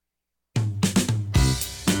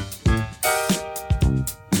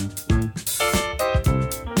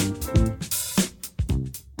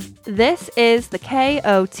This is the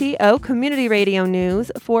KOTO Community Radio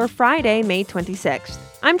News for Friday, May 26th.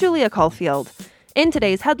 I'm Julia Caulfield. In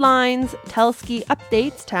today's headlines, Telksi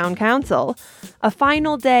updates Town Council, a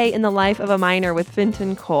final day in the life of a miner with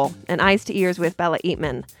Fintan Cole, and Eyes to Ears with Bella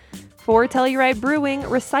Eatman. For Telluride Brewing,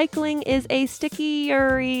 recycling is a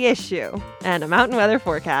stickier issue, and a mountain weather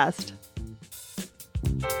forecast.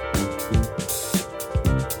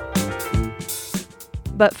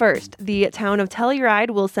 But first, the town of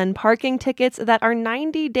Telluride will send parking tickets that are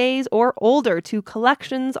 90 days or older to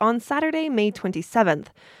collections on Saturday, May 27th.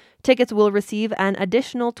 Tickets will receive an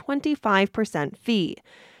additional 25% fee.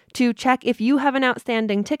 To check if you have an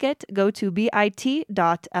outstanding ticket, go to bit.ly/TOT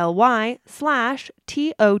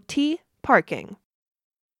parking.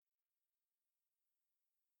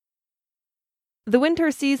 The winter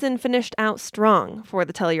season finished out strong for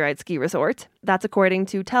the Telluride Ski Resort. That's according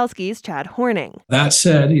to Telski's Chad Horning. That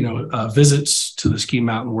said, visits to the ski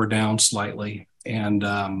mountain were down slightly. And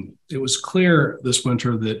it was clear this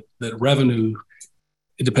winter that revenue,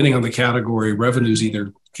 depending on the category, revenue's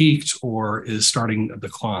either peaked or is starting a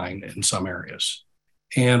decline in some areas.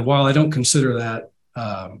 And while I don't consider that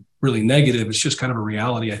really negative, it's just kind of a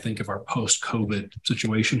reality, I think, of our post-COVID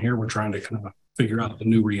situation here. We're trying to kind of figure out the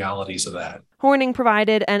new realities of that. Horning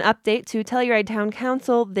provided an update to Telluride Town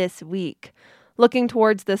Council this week. Looking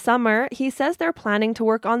towards the summer, he says they're planning to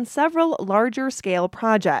work on several larger-scale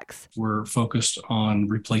projects. We're focused on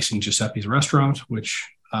replacing Giuseppe's restaurant, which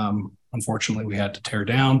unfortunately we had to tear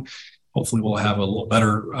down. Hopefully we'll have a little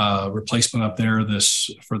better replacement up there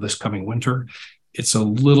for this coming winter. It's a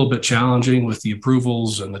little bit challenging with the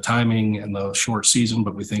approvals and the timing and the short season,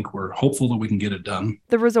 but we're hopeful that we can get it done.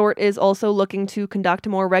 The resort is also looking to conduct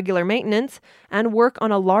more regular maintenance and work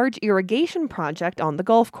on a large irrigation project on the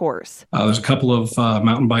golf course. There's a couple of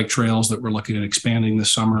mountain bike trails that we're looking at expanding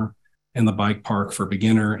this summer, and the bike park for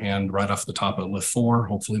beginner, and right off the top of Lift 4.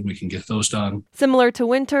 Hopefully we can get those done. Similar to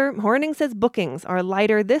winter, Horning says bookings are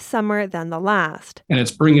lighter this summer than the last. And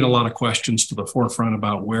it's bringing a lot of questions to the forefront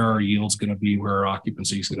about where our yield's going to be, where our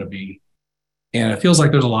occupancy is going to be. And it feels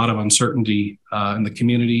like there's a lot of uncertainty in the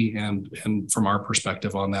community and from our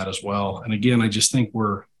perspective on that as well. And again, I just think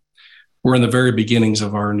we're in the very beginnings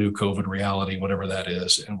of our new COVID reality, whatever that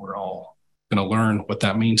is, and we're all going to learn what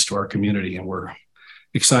that means to our community, and we're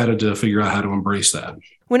excited to figure out how to embrace that.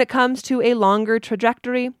 When it comes to a longer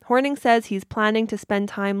trajectory, Horning says he's planning to spend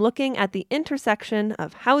time looking at the intersection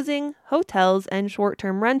of housing, hotels, and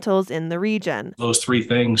short-term rentals in the region. Those three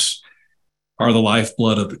things are the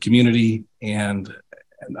lifeblood of the community, and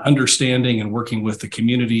understanding and working with the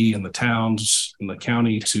community and the towns and the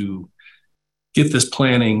county to get this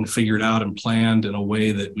planning figured out and planned in a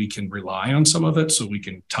way that we can rely on some of it, so we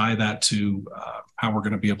can tie that to how we're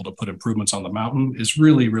going to be able to put improvements on the mountain is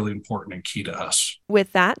really, really important and key to us.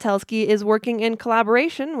 With that, Telski is working in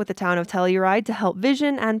collaboration with the town of Telluride to help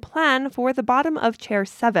vision and plan for the bottom of Chair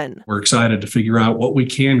 7. We're excited to figure out what we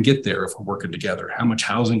can get there if we're working together, how much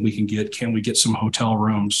housing we can get. Can we get some hotel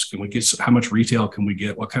rooms? How much retail can we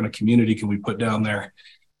get? What kind of community can we put down there?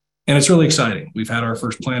 And it's really exciting. We've had our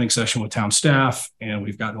first planning session with town staff, and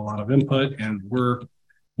we've gotten a lot of input, and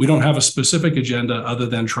we don't have a specific agenda other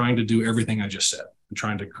than trying to do everything I just said and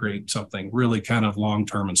trying to create something really kind of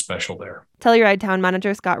long-term and special there. Telluride Town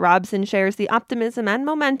Manager Scott Robson shares the optimism and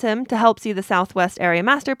momentum to help see the Southwest Area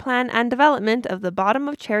Master Plan and development of the bottom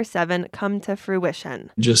of Chair 7 come to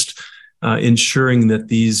fruition. Just ensuring that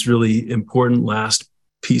these really important last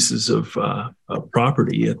pieces of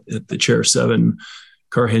property at the Chair 7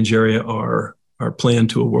 Carhenge area are planned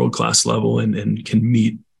to a world-class level and can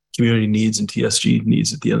meet community needs and TSG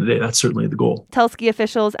needs at the end of the day. That's certainly the goal. Telski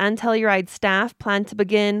officials and Telluride staff plan to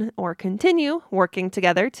begin or continue working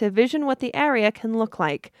together to vision what the area can look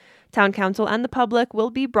like. Town Council and the public will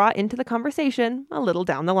be brought into the conversation a little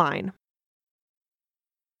down the line.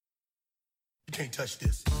 You can't touch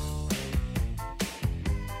this.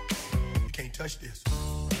 You can't touch this.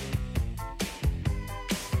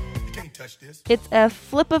 It's a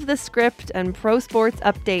flip of the script and pro sports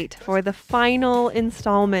update for the final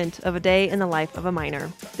installment of A Day in the Life of a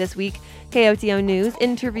Miner. This week, KOTO News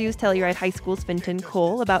interviews Telluride High School's Fintan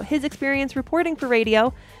Cole about his experience reporting for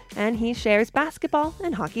radio, and he shares basketball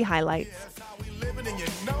and hockey highlights.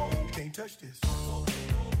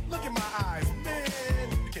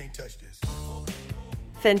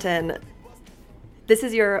 Fintan, this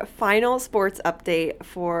is your final sports update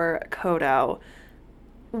for KOTO.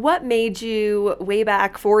 What made you, way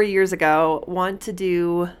back 4 years ago, want to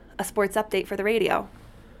do a sports update for the radio?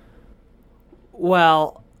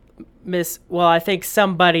 Well, I think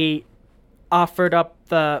somebody offered up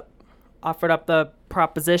the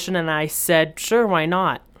proposition, and I said, sure, why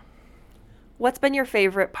not? What's been your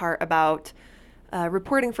favorite part about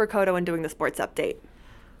reporting for Koto and doing the sports update?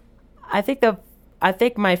 I think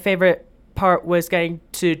my favorite part was getting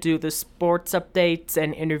to do the sports updates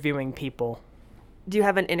and interviewing people. Do you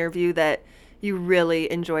have an interview that you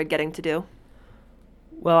really enjoyed getting to do?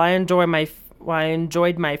 Well, I enjoyed my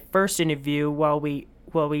first interview while we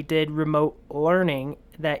did remote learning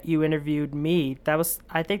that you interviewed me.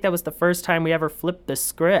 I think that was the first time we ever flipped the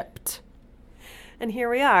script. And here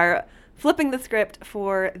we are, flipping the script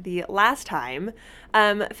for the last time.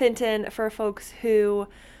 Fintan, for folks who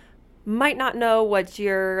might not know what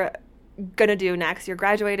you're going to do next, you're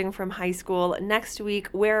graduating from high school next week.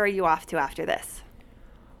 Where are you off to after this?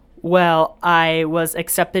 Well, I was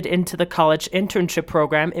accepted into the college internship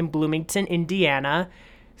program in Bloomington, Indiana.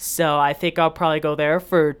 So I think I'll probably go there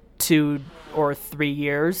for 2 or 3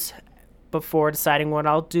 years before deciding what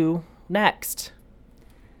I'll do next.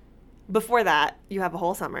 Before that, you have a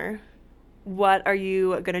whole summer. What are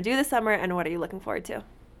you going to do this summer, and what are you looking forward to?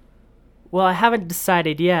 Well, I haven't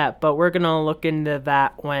decided yet, but we're going to look into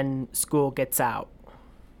that when school gets out.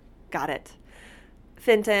 Got it.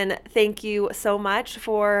 Fintan, thank you so much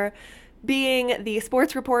for being the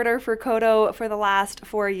sports reporter for Koto for the last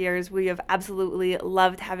 4 years. We have absolutely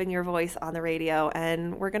loved having your voice on the radio,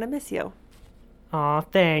 and we're going to miss you. Aw,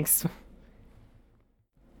 thanks.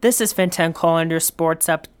 This is Fintan Cole and your sports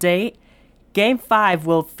update. Game 5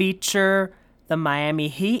 will feature the Miami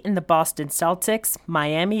Heat and the Boston Celtics.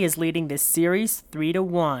 Miami is leading this series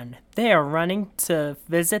 3-1. They are running to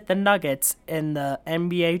visit the Nuggets in the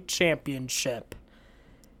NBA championship.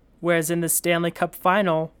 Whereas in the Stanley Cup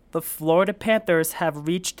final, the Florida Panthers have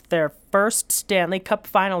reached their first Stanley Cup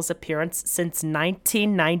Finals appearance since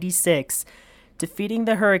 1996, defeating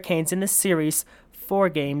the Hurricanes in the series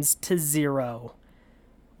 4-0.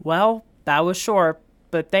 Well, that was short,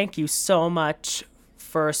 but thank you so much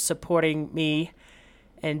for supporting me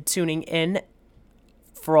and tuning in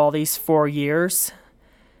for all these 4 years.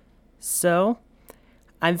 So,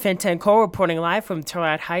 I'm Fintan Cole reporting live from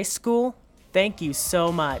Telluride High School. Thank you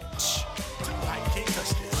so much. I can't touch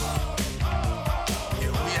this. Yeah,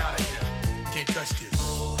 we out of here. Can't touch this.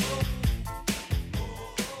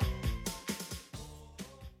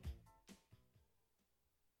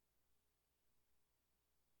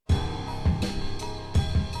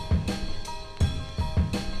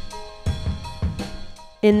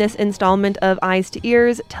 In this installment of Eyes to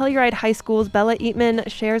Ears, Telluride High School's Bella Eatman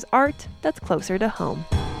shares art that's closer to home.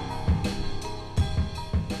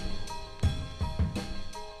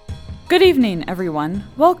 Good evening, everyone.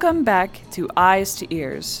 Welcome back to Eyes to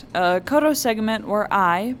Ears, a Koto segment where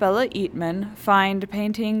I, Bella Eatman, find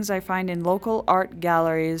paintings I find in local art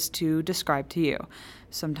galleries to describe to you.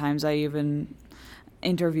 Sometimes I even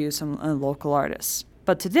interview some local artists.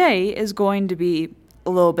 But today is going to be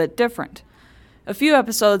a little bit different. A few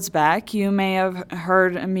episodes back, you may have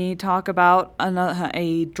heard me talk about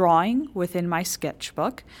a drawing within my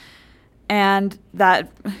sketchbook, and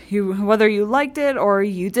that whether you liked it or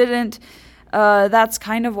you didn't, that's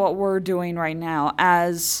kind of what we're doing right now.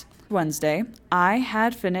 As Wednesday, I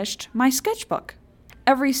had finished my sketchbook.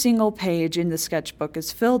 Every single page in the sketchbook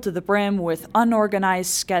is filled to the brim with unorganized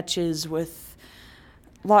sketches with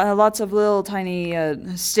lots of little tiny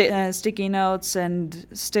sticky notes and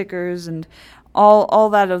stickers and all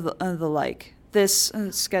that of the like. This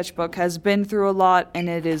sketchbook has been through a lot, and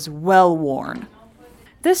it is well worn.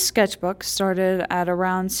 This sketchbook started at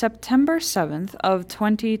around September 7th of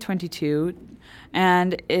 2022,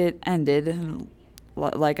 and it ended,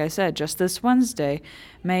 like I said, just this Wednesday,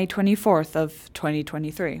 May 24th of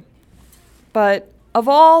 2023. But of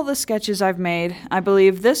all the sketches I've made, I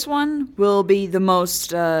believe this one will be the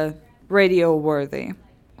most radio-worthy.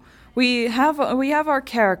 We have our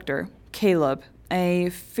character, Caleb, a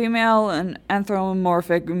female and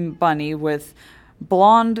anthropomorphic bunny with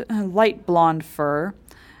light blonde fur,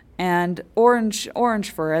 and orange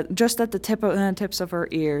fur just at the tips of her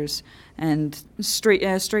ears and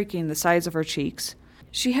streaking the sides of her cheeks.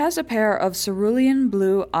 She has a pair of cerulean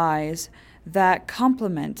blue eyes that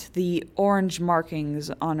complement the orange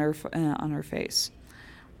markings on her face.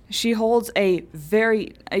 She holds a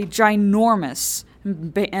ginormous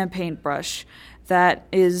paintbrush that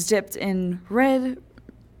is dipped in red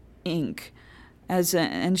ink,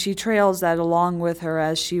 and she trails that along with her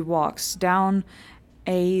as she walks down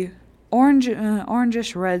a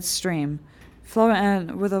orangish red stream,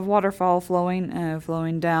 with a waterfall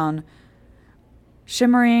flowing down,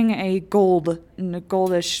 shimmering a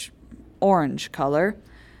goldish orange color.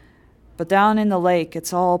 But down in the lake,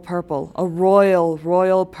 it's all purple, a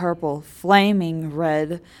royal purple, flaming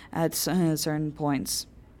red at certain points.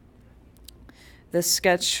 This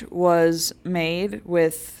sketch was made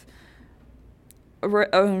with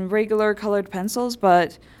regular colored pencils,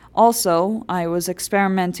 but also I was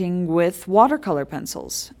experimenting with watercolor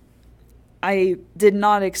pencils. I did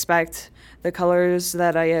not expect the colors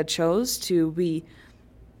that I had chose to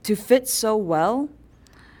fit so well,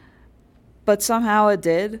 but somehow it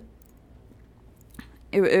did.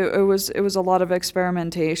 It was a lot of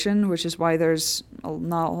experimentation, which is why there's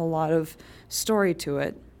not a whole lot of story to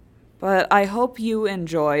it. But I hope you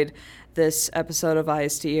enjoyed this episode of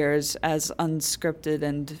Eyes to Ears, as unscripted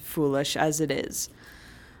and foolish as it is.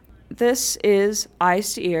 This is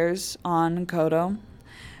Eyes to Ears on Kodo.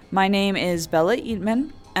 My name is Bella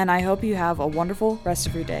Eatman, and I hope you have a wonderful rest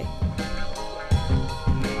of your day.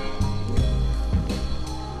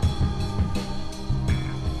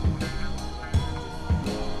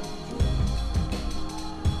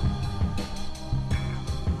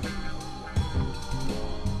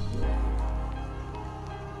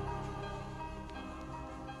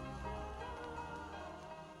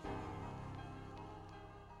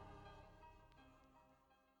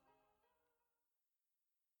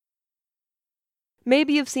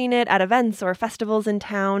 Maybe you've seen it at events or festivals in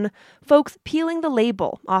town, folks peeling the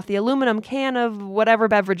label off the aluminum can of whatever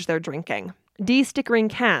beverage they're drinking. De-stickering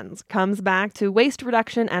cans comes back to waste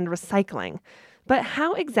reduction and recycling. But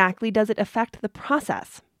how exactly does it affect the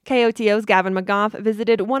process? KOTO's Gavin McGough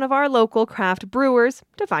visited one of our local craft brewers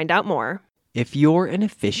to find out more. If you're an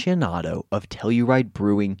aficionado of Telluride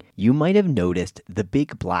Brewing, you might have noticed the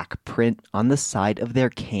big black print on the side of their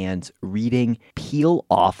cans reading "Peel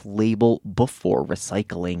Off Label Before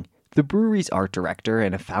Recycling." The brewery's art director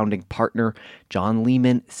and a founding partner, John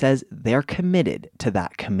Lehman, says they're committed to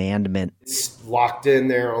that commandment. It's locked in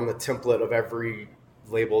there on the template of every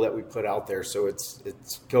label that we put out there, so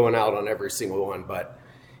it's going out on every single one. But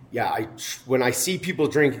yeah, when I see people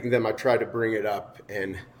drinking them, I try to bring it up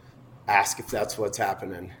and ask if that's what's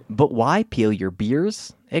happening. But why peel your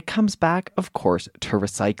beers? It comes back, of course, to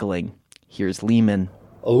recycling. Here's Lehman.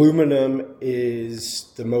 Aluminum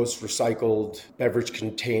is the most recycled beverage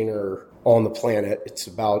container on the planet. It's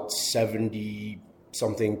about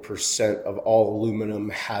 70-something% of all aluminum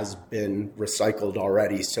has been recycled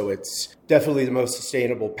already. So it's definitely the most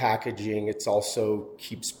sustainable packaging. It's also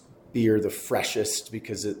keeps beer the freshest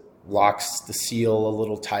because it locks the seal a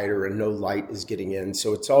little tighter and no light is getting in.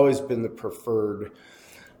 So it's always been the preferred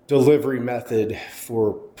delivery method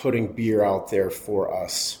for putting beer out there for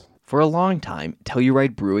us. For a long time,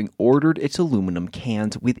 Telluride Brewing ordered its aluminum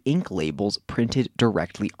cans with ink labels printed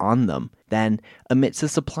directly on them. Then, amidst the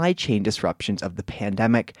supply chain disruptions of the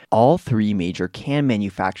pandemic, all three major can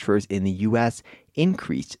manufacturers in the U.S.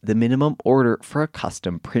 increased the minimum order for a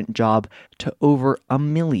custom print job to over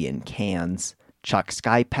 1 million cans. Chuck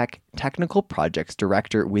Skypeck, Technical Projects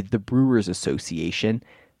Director with the Brewers Association,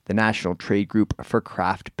 the national trade group for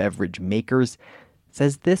craft beverage makers,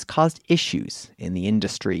 says this caused issues in the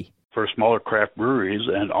industry. For smaller craft breweries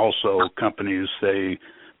and also companies, say,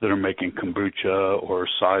 that are making kombucha or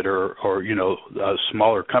cider or,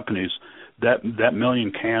 smaller companies, that 1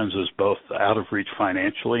 million cans is both out of reach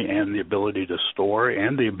financially and the ability to store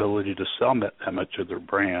and the ability to sell that much of their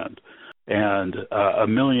brand. And a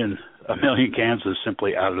million cans is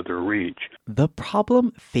simply out of their reach. The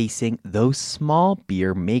problem facing those small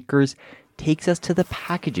beer makers takes us to the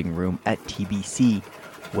packaging room at TBC,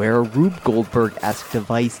 where a Rube Goldberg-esque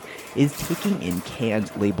device is taking in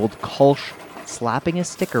cans labeled Kolsch, slapping a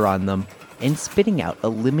sticker on them, and spitting out a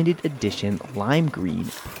limited edition lime green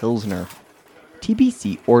Pilsner.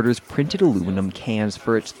 TBC orders printed aluminum cans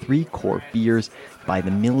for its 3 core beers by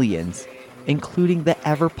the millions, including the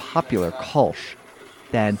ever-popular Kolsch.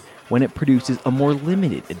 Then, when it produces a more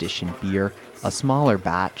limited edition beer, a smaller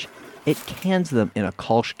batch, it cans them in a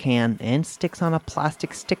Kolsch can and sticks on a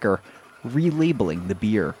plastic sticker, relabeling the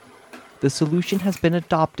beer. The solution has been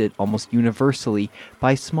adopted almost universally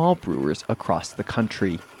by small brewers across the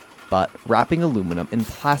country. But wrapping aluminum in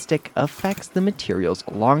plastic affects the material's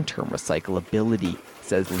long-term recyclability,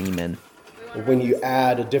 says Lehman. When you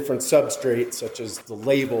add a different substrate, such as the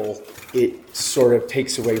label, it sort of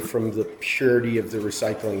takes away from the purity of the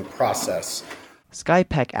recycling process.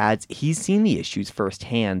 Skypeck adds he's seen the issues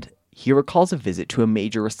firsthand. He recalls a visit to a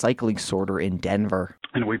major recycling sorter in Denver.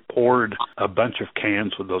 And we poured a bunch of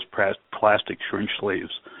cans with those plastic shrink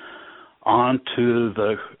sleeves onto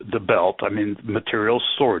the belt. I mean, materials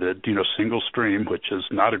sorted, single stream, which is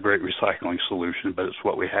not a great recycling solution, but it's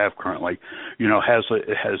what we have currently,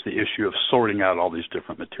 it has the issue of sorting out all these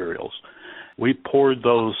different materials. We poured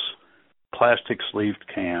those plastic sleeved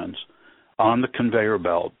cans on the conveyor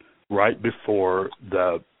belt right before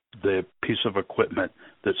the the piece of equipment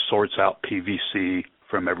that sorts out PVC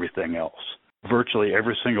from everything else. Virtually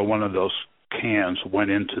every single one of those cans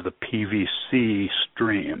went into the PVC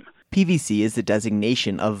stream. PVC is the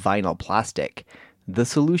designation of vinyl plastic. The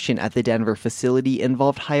solution at the Denver facility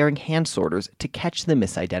involved hiring hand sorters to catch the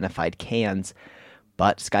misidentified cans.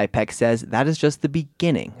 But Skypec says that is just the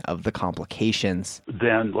beginning of the complications.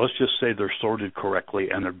 Then let's just say they're sorted correctly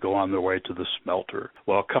and they go on their way to the smelter.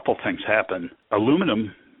 Well, a couple things happen.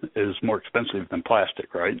 Aluminum is more expensive than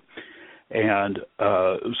plastic, right? And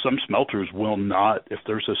some smelters will not, if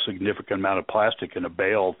there's a significant amount of plastic in a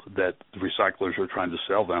bale that the recyclers are trying to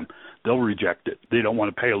sell them, they'll reject it. They don't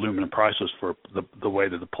want to pay aluminum prices for the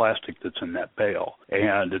weight of the plastic that's in that bale.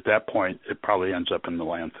 And at that point, it probably ends up in the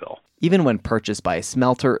landfill. Even when purchased by a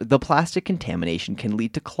smelter, the plastic contamination can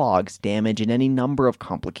lead to clogs, damage, and any number of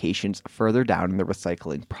complications further down in the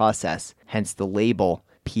recycling process. Hence the label,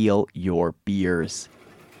 Peel Your Beers.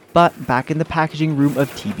 But back in the packaging room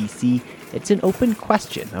of TBC, it's an open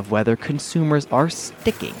question of whether consumers are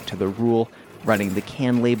sticking to the rule. Running the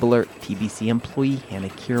can labeler, TBC employee Hannah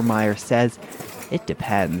Kiermaier says it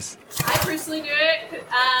depends. I personally do it.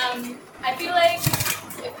 I feel like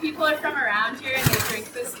if people are from around here and they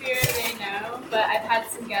drink this beer, they know. But I've had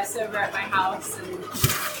some guests over at my house and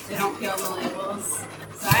they don't peel the labels.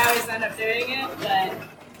 So I always end up doing it, but...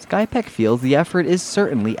 Skypec feels the effort is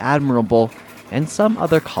certainly admirable, and some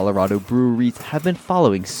other Colorado breweries have been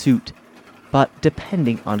following suit. But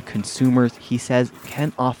depending on consumers, he says,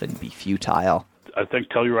 can often be futile. I think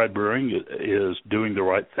Telluride Brewing is doing the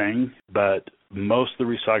right thing, but most of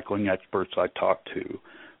the recycling experts I talk to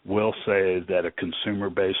will say that a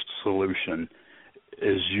consumer-based solution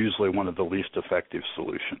is usually one of the least effective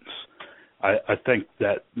solutions. I think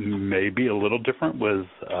that may be a little different with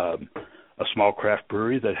a small craft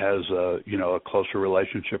brewery that has a closer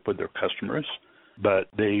relationship with their customers. But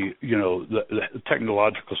the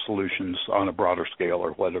technological solutions on a broader scale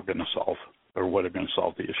are what are going to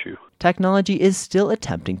solve the issue. Technology is still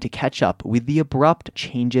attempting to catch up with the abrupt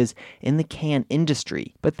changes in the can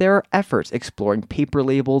industry, but there are efforts exploring paper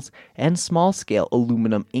labels and small-scale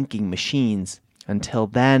aluminum inking machines. Until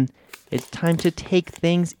then, it's time to take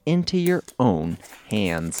things into your own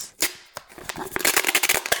hands.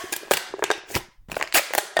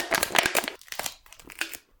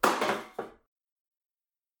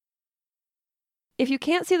 If you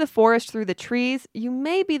can't see the forest through the trees, you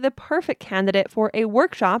may be the perfect candidate for a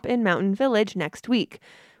workshop in Mountain Village next week,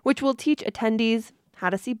 which will teach attendees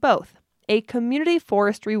how to see both. A community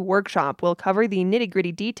forestry workshop will cover the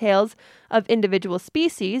nitty-gritty details of individual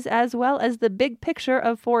species as well as the big picture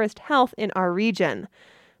of forest health in our region.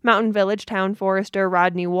 Mountain Village Town Forester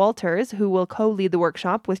Rodney Walters, who will co-lead the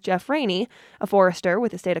workshop with Jeff Rainey, a forester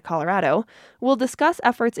with the state of Colorado, will discuss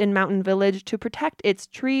efforts in Mountain Village to protect its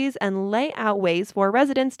trees and lay out ways for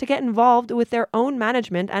residents to get involved with their own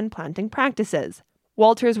management and planting practices.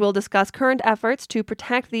 Walters will discuss current efforts to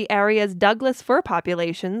protect the area's Douglas fir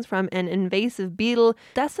populations from an invasive beetle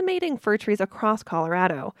decimating fir trees across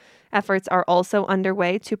Colorado. Efforts are also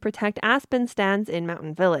underway to protect aspen stands in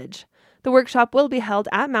Mountain Village. The workshop will be held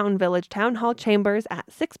at Mountain Village Town Hall Chambers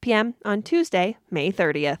at 6 p.m. on Tuesday, May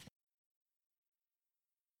 30th.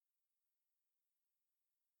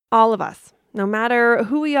 All of us, no matter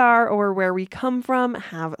who we are or where we come from,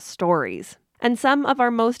 have stories. And some of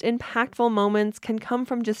our most impactful moments can come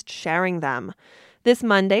from just sharing them. This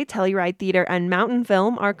Monday, Telluride Theater and Mountain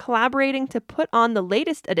Film are collaborating to put on the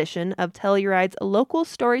latest edition of Telluride's local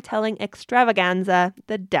storytelling extravaganza,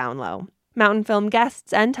 The Down Low. Mountain Film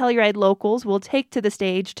guests and Telluride locals will take to the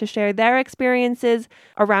stage to share their experiences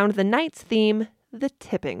around the night's theme, The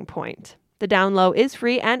Tipping Point. The Down Low is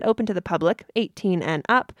free and open to the public, 18 and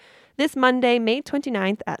up, this Monday, May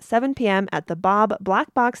 29th at 7 p.m. at the Bob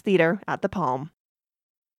Black Box Theater at the Palm.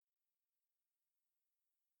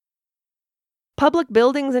 Public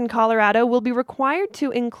buildings in Colorado will be required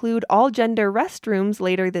to include all-gender restrooms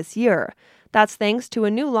later this year. That's thanks to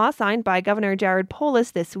a new law signed by Governor Jared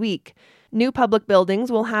Polis this week. New public buildings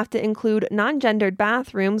will have to include non-gendered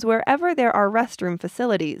bathrooms wherever there are restroom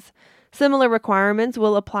facilities. Similar requirements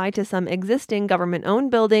will apply to some existing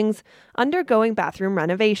government-owned buildings undergoing bathroom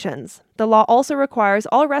renovations. The law also requires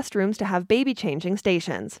all restrooms to have baby changing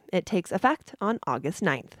stations. It takes effect on August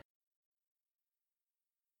 9th.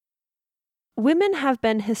 Women have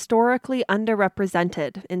been historically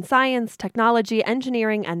underrepresented in science, technology,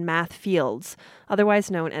 engineering, and math fields,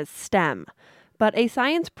 otherwise known as STEM. But a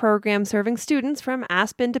science program serving students from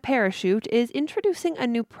Aspen to Parachute is introducing a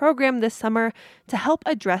new program this summer to help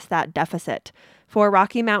address that deficit. For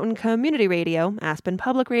Rocky Mountain Community Radio, Aspen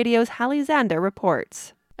Public Radio's Hallie Zander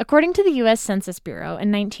reports. According to the U.S. Census Bureau,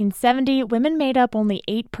 in 1970, women made up only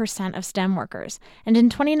 8% of STEM workers, and in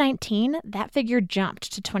 2019, that figure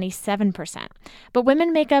jumped to 27%. But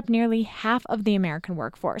women make up nearly half of the American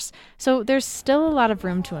workforce, so there's still a lot of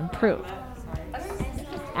room to improve.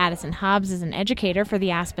 Addison Hobbs is an educator for the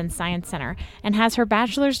Aspen Science Center and has her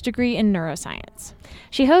bachelor's degree in neuroscience.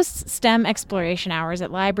 She hosts STEM exploration hours at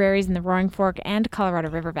libraries in the Roaring Fork and Colorado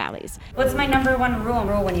River valleys. What's my number one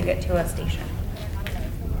rule when you get to a station?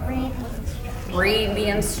 Read the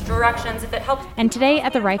instructions if it helps. And today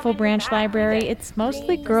at the Rifle Branch Library, it's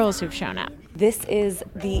mostly girls who've shown up. This is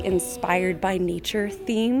the Inspired by Nature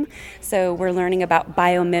theme. So we're learning about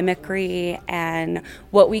biomimicry and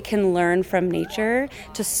what we can learn from nature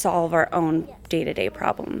to solve our own day-to-day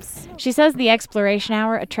problems. She says the exploration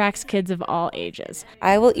hour attracts kids of all ages.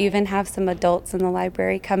 I will even have some adults in the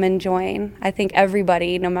library come and join. I think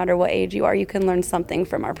everybody, no matter what age you are, you can learn something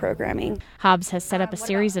from our programming. Hobbs has set up a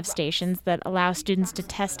series of stations that allow students to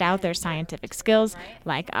test out their scientific skills,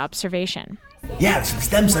 like observation. Yeah, so the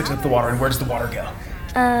stem sucks up the water, and where does the water go?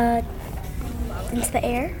 Into the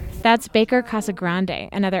air. That's Baker Casagrande,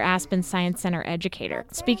 another Aspen Science Center educator,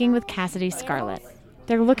 speaking with Cassidy Scarlett.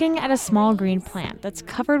 They're looking at a small green plant that's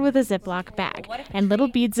covered with a Ziploc bag and little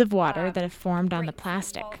beads of water that have formed on the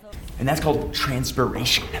plastic. And that's called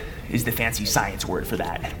transpiration, is the fancy science word for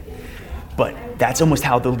that. But that's almost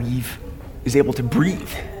how the leaf is able to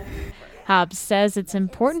breathe. Hobbs says it's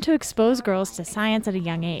important to expose girls to science at a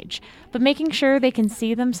young age, but making sure they can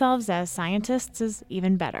see themselves as scientists is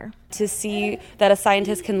even better. To see that a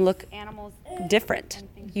scientist can look different.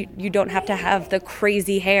 You don't have to have the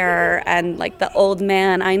crazy hair and like the old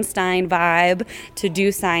man Einstein vibe to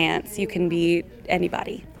do science. You can be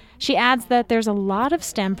anybody. She adds that there's a lot of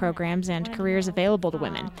STEM programs and careers available to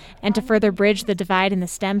women, and to further bridge the divide in the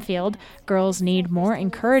STEM field, girls need more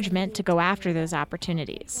encouragement to go after those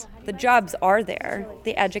opportunities. The jobs are there.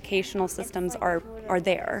 The educational systems are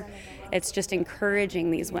there. It's just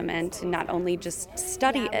encouraging these women to not only just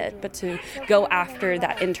study it, but to go after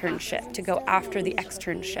that internship, to go after the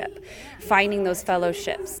externship, finding those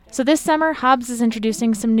fellowships. So this summer, Hobbs is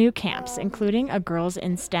introducing some new camps, including a Girls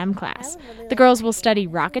in STEM class. The girls will study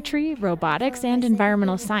rocketry, robotics, and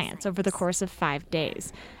environmental science over the course of 5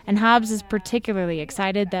 days. And Hobbs is particularly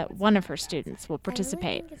excited that one of her students will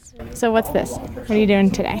participate. So what's this? What are you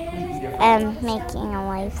doing today? Making a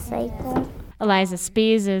life cycle. Eliza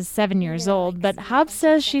Spees is 7 years old, but Hobbs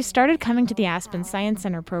says she started coming to the Aspen Science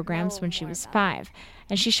Center programs when she was 5,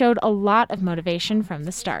 and she showed a lot of motivation from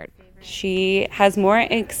the start. She has more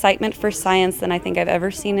excitement for science than I think I've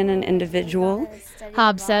ever seen in an individual.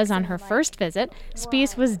 Hobbs says on her first visit,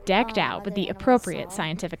 Spees was decked out with the appropriate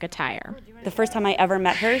scientific attire. The first time I ever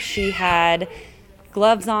met her, she had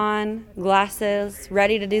gloves on, glasses,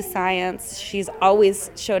 ready to do science. She's always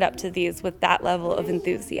showed up to these with that level of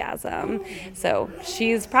enthusiasm. So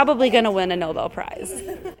she's probably going to win a Nobel Prize,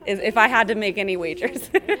 if I had to make any wagers.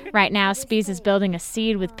 Right now, Spees is building a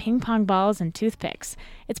seed with ping pong balls and toothpicks.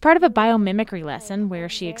 It's part of a biomimicry lesson where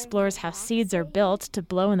she explores how seeds are built to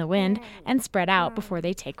blow in the wind and spread out before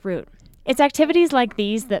they take root. It's activities like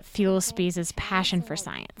these that fuel Spees' passion for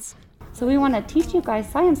science. So we want to teach you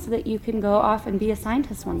guys science so that you can go off and be a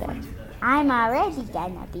scientist one day. I'm already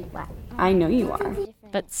gonna be one. I know you are.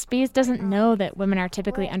 But Spees doesn't know that women are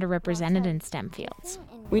typically underrepresented in STEM fields.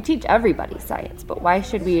 We teach everybody science, but why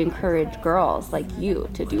should we encourage girls like you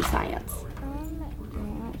to do science?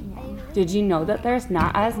 Did you know that there's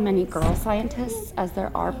not as many girl scientists as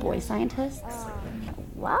there are boy scientists?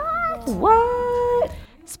 What?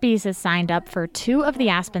 Spees has signed up for 2 of the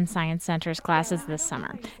Aspen Science Center's classes this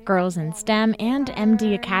summer, Girls in STEM and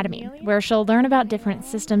MD Academy, where she'll learn about different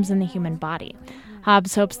systems in the human body.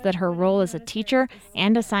 Hobbs hopes that her role as a teacher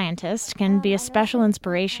and a scientist can be a special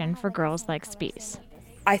inspiration for girls like Spees.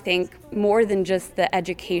 I think more than just the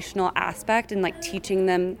educational aspect and like teaching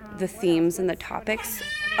them the themes and the topics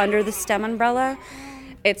under the STEM umbrella,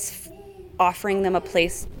 it's offering them a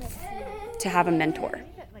place to have a mentor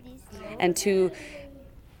and to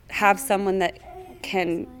have someone that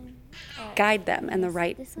can guide them in the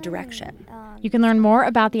right direction. You can learn more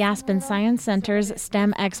about the Aspen Science Center's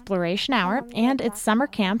STEM Exploration Hour and its summer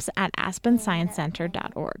camps at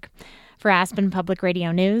aspensciencecenter.org. For Aspen Public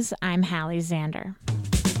Radio News, I'm Hallie Zander.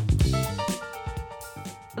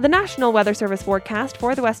 The National Weather Service forecast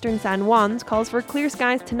for the western San Juans calls for clear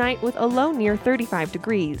skies tonight with a low near 35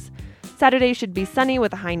 degrees. Saturday should be sunny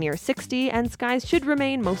with a high near 60, and skies should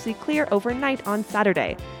remain mostly clear overnight on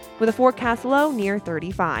Saturday. with a forecast low near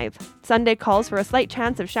 35. Sunday calls for a slight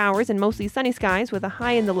chance of showers and mostly sunny skies with a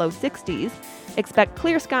high in the low 60s. Expect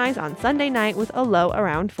clear skies on Sunday night with a low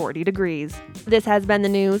around 40 degrees. This has been the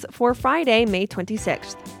news for Friday, May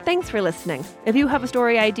 26th. Thanks for listening. If you have a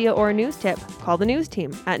story idea or a news tip, call the news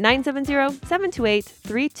team at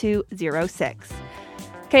 970-728-3206.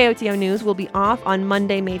 KOTO News will be off on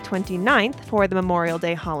Monday, May 29th for the Memorial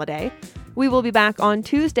Day holiday. We will be back on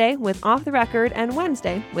Tuesday with Off the Record and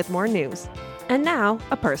Wednesday with more news. And now,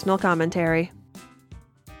 a personal commentary.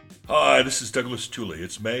 Hi, this is Douglas Tooley.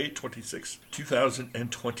 It's May 26,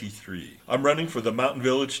 2023. I'm running for the Mountain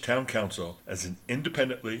Village Town Council as an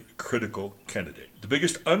independently critical candidate. The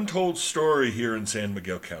biggest untold story here in San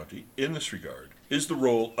Miguel County in this regard is the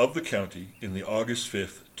role of the county in the August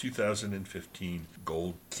 5th, 2015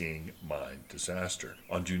 Gold King mine disaster.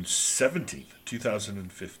 On June 17th,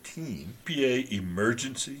 2015, PA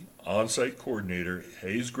Emergency On-Site Coordinator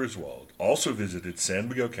Hayes Griswold also visited San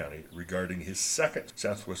Miguel County regarding his second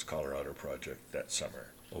Southwest Colorado project that summer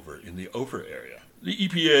over in the Ophir area. The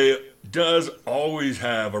EPA does always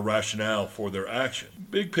have a rationale for their action.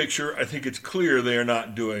 Big picture, I think it's clear they are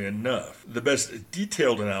not doing enough. The best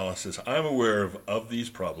detailed analysis I'm aware of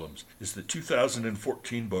these problems is the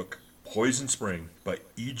 2014 book Poison Spring by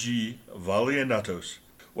E.G. Valianatos.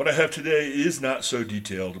 What I have today is not so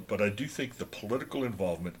detailed, but I do think the political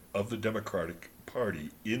involvement of the Democratic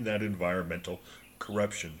Party in that environmental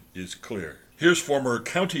corruption is clear. Here's former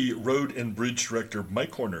County Road and Bridge Director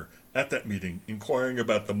Mike Horner at that meeting inquiring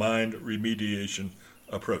about the mine remediation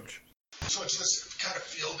approach. So it's just kind of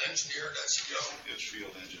field engineered as you go. It's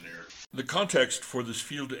field engineered. The context for this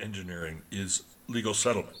field engineering is legal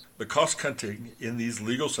settlement. The cost cutting in these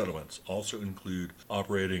legal settlements also include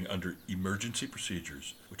operating under emergency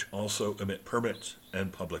procedures, which also omit permits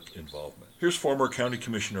and public involvement. Here's former County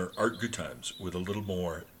Commissioner Art Goodtimes with a little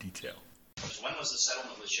more detail. When was the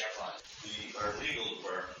settlement with Chevron? Our legal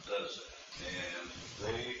department does that. And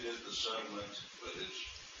they did the settlement, but it's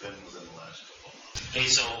been within the last couple of months. Okay,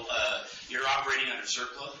 so you're operating under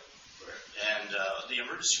CERCLA, and the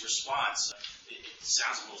emergency response, it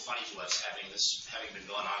sounds a little funny to us having been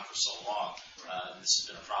going on for so long. This has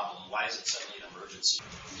been a problem. Why is it suddenly an emergency?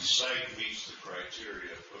 The site meets the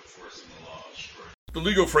criteria put forth in the laws. The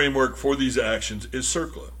legal framework for these actions is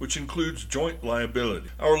CERCLA, which includes joint liability.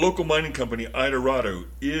 Our local mining company, Idorado,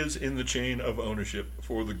 is in the chain of ownership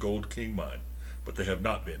for the Gold King mine, but they have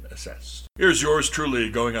not been assessed. Here's yours truly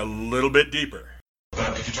going a little bit deeper.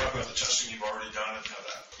 But if you talk about the testing you've already done and how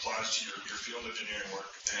that applies to your field engineering work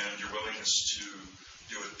and your willingness to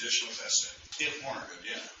do additional testing, if warranted,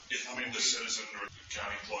 yeah. If the citizen or the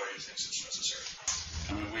county employee thinks it's necessary.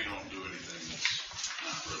 We don't do anything that's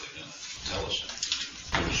not really going to tell us anything.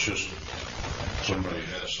 It's just somebody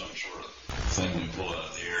has some sort of thing we pull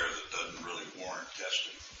out of the air that doesn't really warrant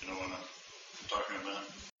testing. You know what I'm talking about?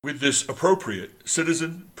 With this appropriate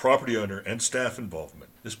citizen, property owner, and staff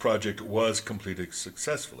involvement, this project was completed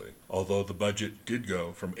successfully, although the budget did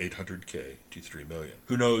go from $800K to $3 million.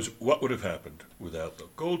 Who knows what would have happened without the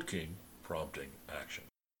Gold King prompting action.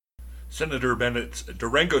 Senator Bennett's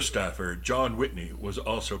Durango staffer, John Whitney, was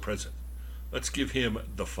also present. Let's give him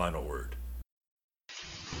the final word.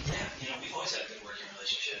 Yeah, we've always had a good working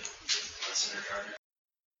relationship with Senator Gardner.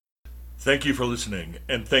 Thank you for listening,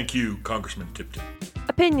 and thank you, Congressman Tipton.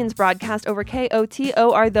 Opinions broadcast over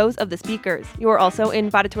KOTO are those of the speakers. You are also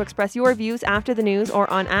invited to express your views after the news or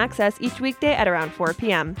on Access each weekday at around 4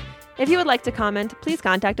 p.m. If you would like to comment, please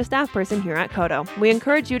contact a staff person here at KOTO. We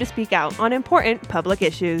encourage you to speak out on important public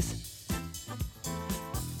issues.